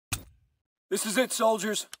This is it,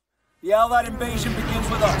 soldiers. The Allied invasion begins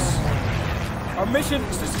with us. Our mission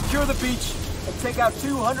is to secure the beach and take out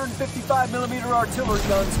 255mm artillery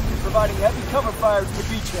guns, providing heavy cover fire to the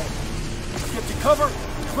beachhead. Get to cover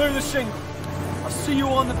and clear the shingle. I'll see you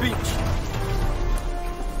on the beach.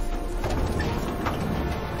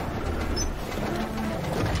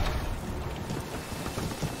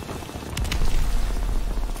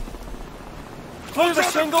 Clear the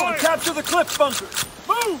shingle and capture the cliff bunkers.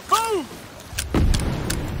 Move! Move!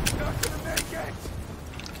 Not gonna make it!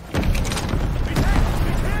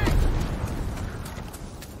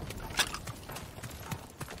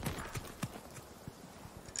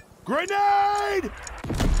 Grenade!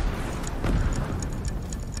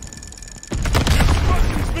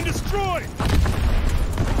 Construction's been destroyed!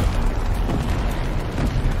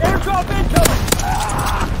 Airdrop incoming!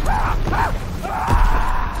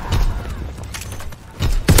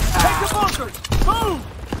 Take the bunkers! Move!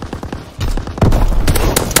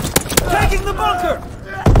 Taking the bunker!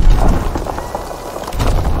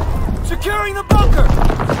 Securing the bunker!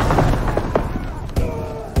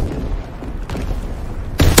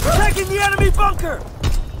 Taking the enemy bunker!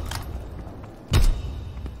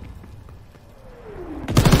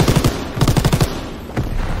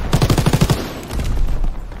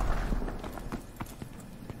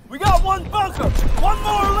 We got one bunker! One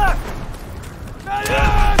more left!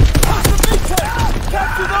 Push the beachhead!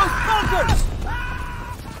 Capture those bunkers!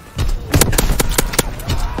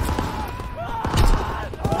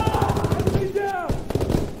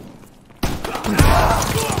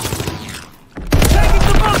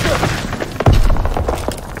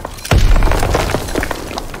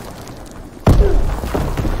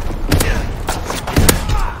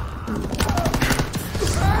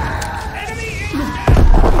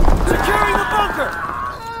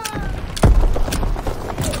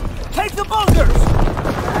 Take the bunkers!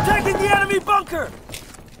 Taking the enemy bunker!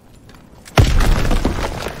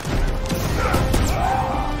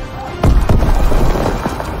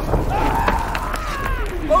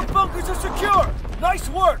 Both bunkers are secure! Nice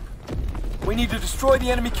work! We need to destroy the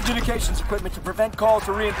enemy communications equipment to prevent calls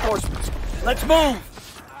to reinforcements. Let's move!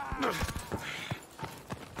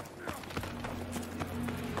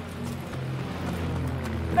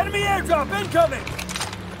 Enemy airdrop incoming!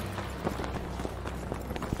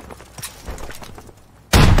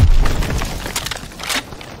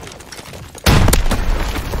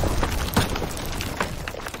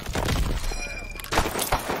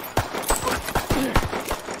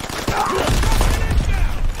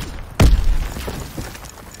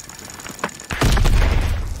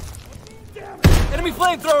 Enemy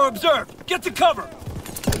flamethrower observed! Get to cover!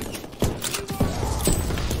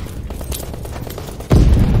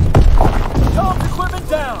 Comms equipment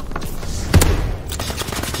down!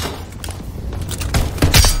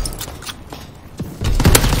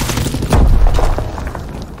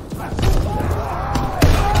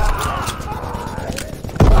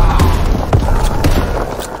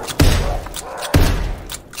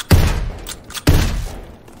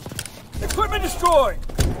 Equipment destroyed!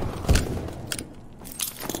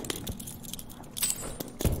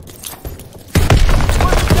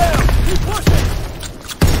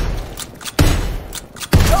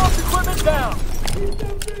 Down!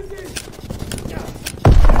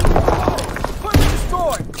 Equipment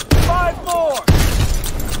destroyed! 5 more!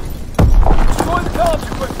 Destroy the comms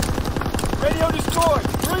equipment! Radio destroyed!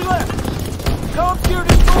 3 left! Comms gear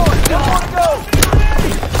destroyed! 1 more to go!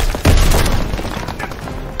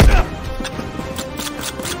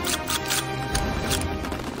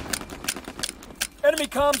 Enemy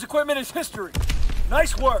comms equipment is history.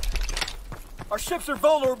 Nice work! Our ships are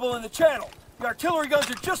vulnerable in the channel. The artillery guns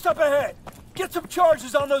are just up ahead. Get some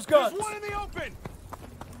charges on those guns. There's one in the open!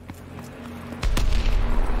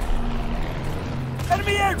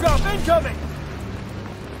 Enemy airdrop incoming!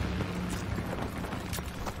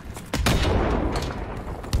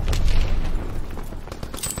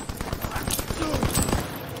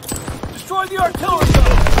 Destroy the artillery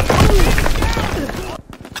guns!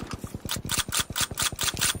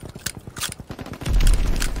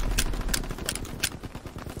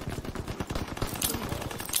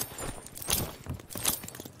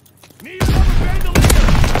 Need another bandolier!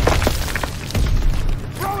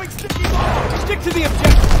 Throwing sticky bombs! Stick to the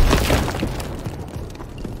objective!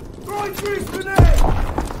 Throwing trees grenade!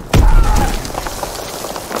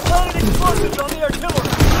 Planting explosives on the artillery!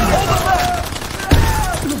 Hold the left!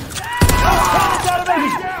 Cannons out of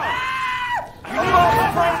action! Meanwhile,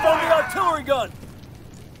 we're planted on the artillery gun!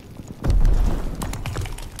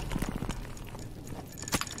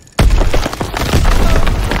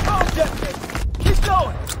 Objective! Keep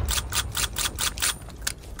going!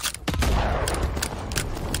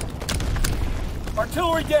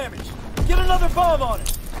 Artillery damage. Get another bomb on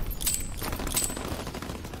it.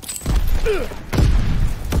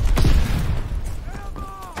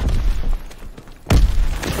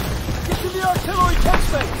 Get to the artillery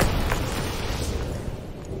test base.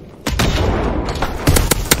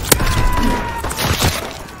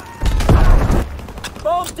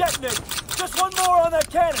 Bomb detonated. Just one more on that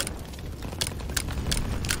cannon.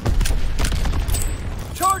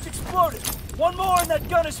 Charge exploded. One more and that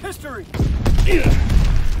gun is history.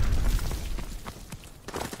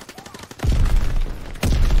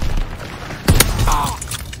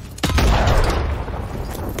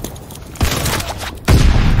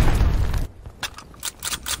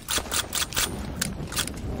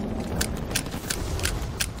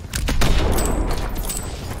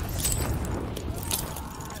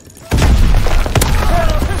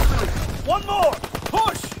 One more!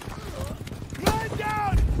 Push! Man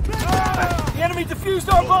down! The enemy defused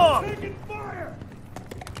our bomb! Taking fire!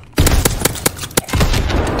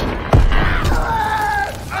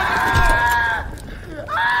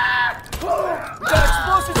 We got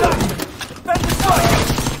explosives out! Defend the site!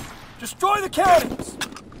 Destroy the cannons!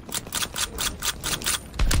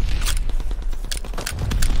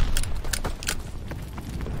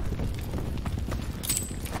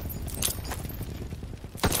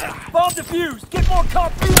 Bomb defused! Get more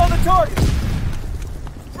cop feet on the target!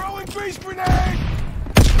 Throwing grease grenade!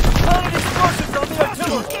 Planted explosives on the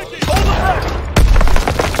artillery! Hold them back!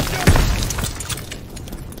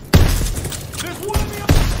 There's one on the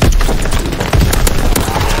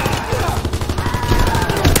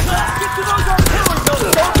Get to those artillery guns,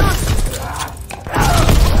 soldiers!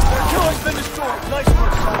 Their killer's been destroyed. Nice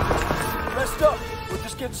work, soldiers. Rest up. We're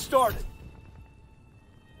just getting started.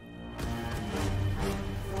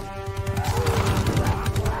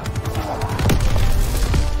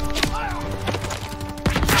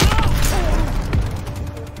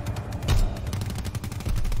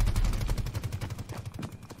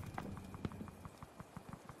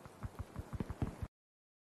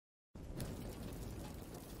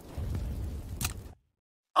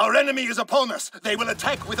 Our enemy is upon us. They will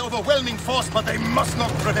attack with overwhelming force, but they must not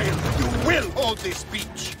prevail. You will hold this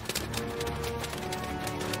beach.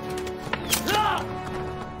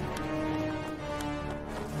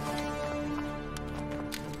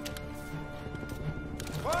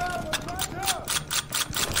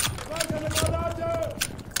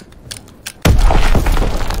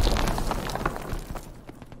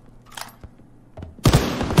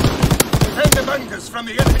 Defend the bunkers from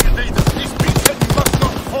the enemy invaders. This beachhead must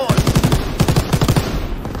not fall.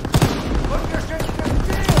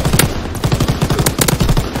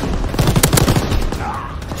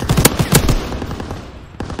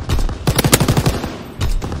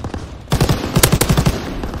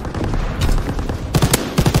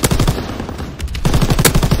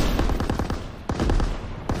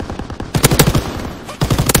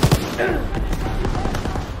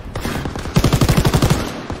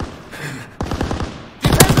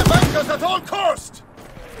 Defend the bunkers at all cost!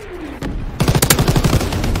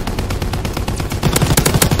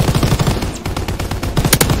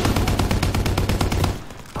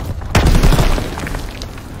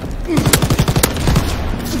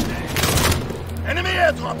 Enemy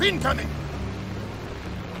airdrop incoming!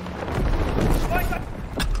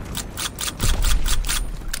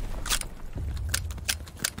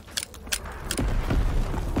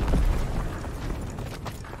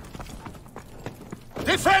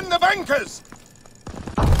 Defend the bunkers!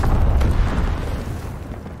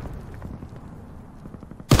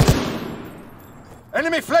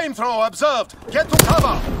 Enemy flamethrower observed! Get to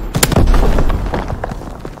cover!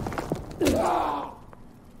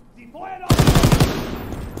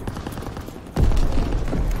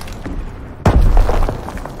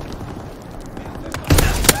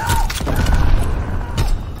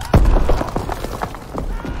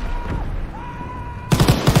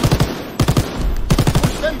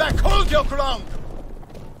 Push them back! Hold your ground!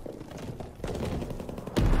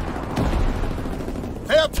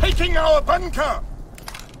 They are taking our bunker!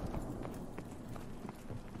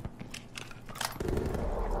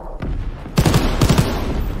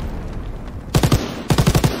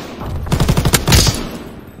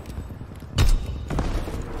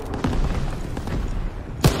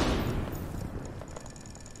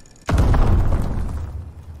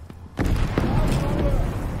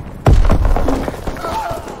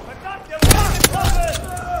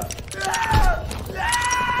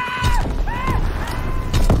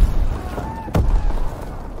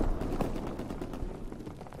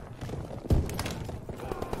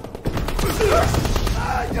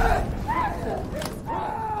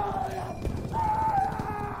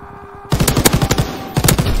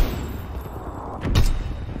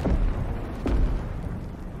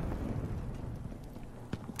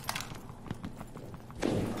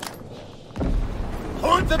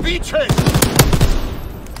 the beachhead!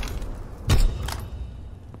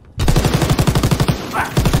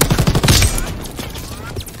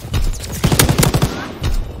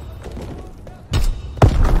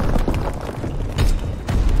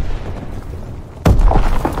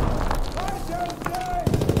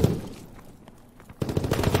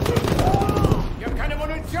 Ich habe keine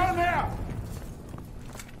Munition mehr!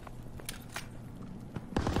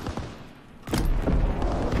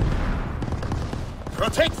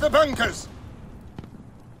 Protect the bunkers!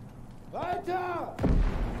 Weiter!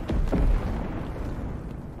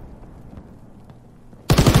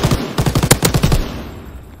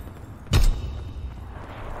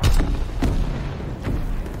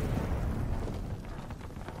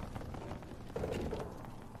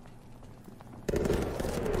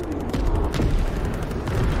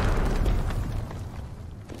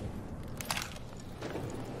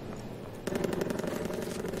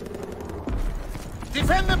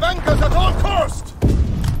 Defend the bunkers at all cost!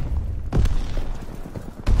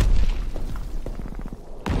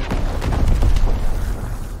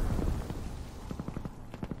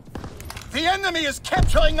 The enemy is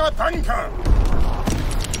capturing our bunker!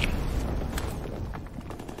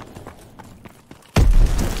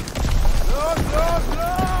 Los, los,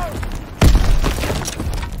 los!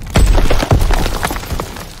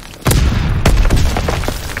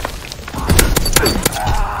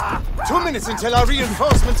 2 minutes until our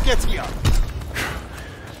reinforcements get here.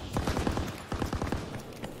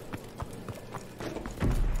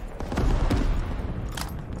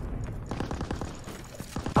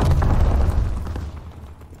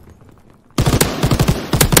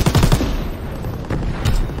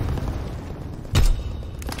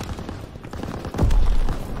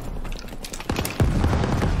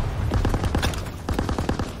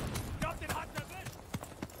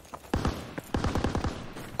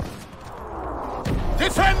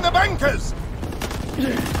 Defend the bunkers!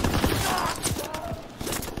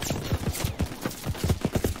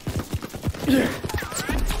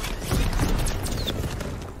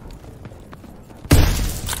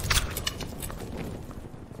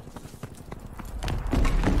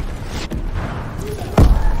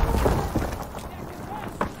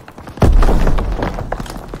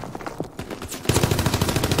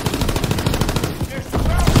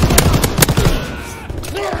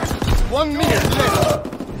 One minute left.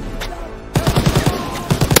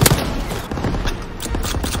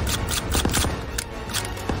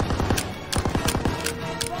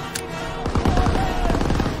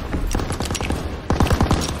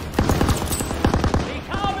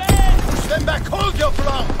 Push them back, hold your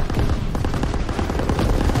ground.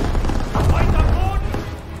 Weiter Boden!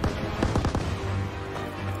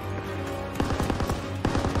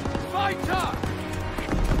 Weiter!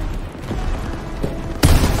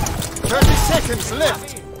 30 seconds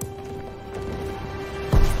left.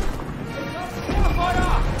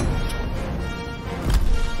 Feuer!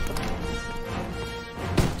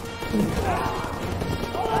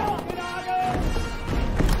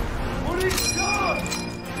 Munition!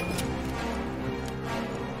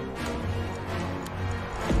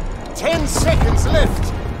 10 seconds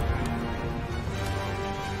left.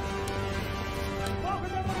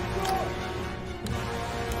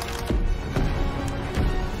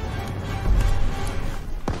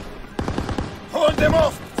 Hold them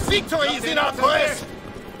off! Victory is in our quest!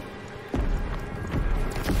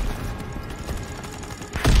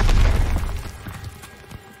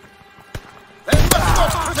 They must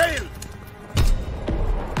not prevail!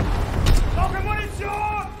 Noch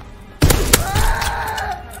Munition!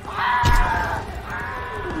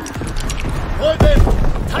 Hold them!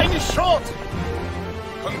 Time is short!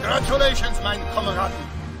 Congratulations, mein Kameraden!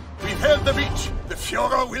 We've held the beach. The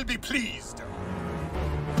Führer will be pleased.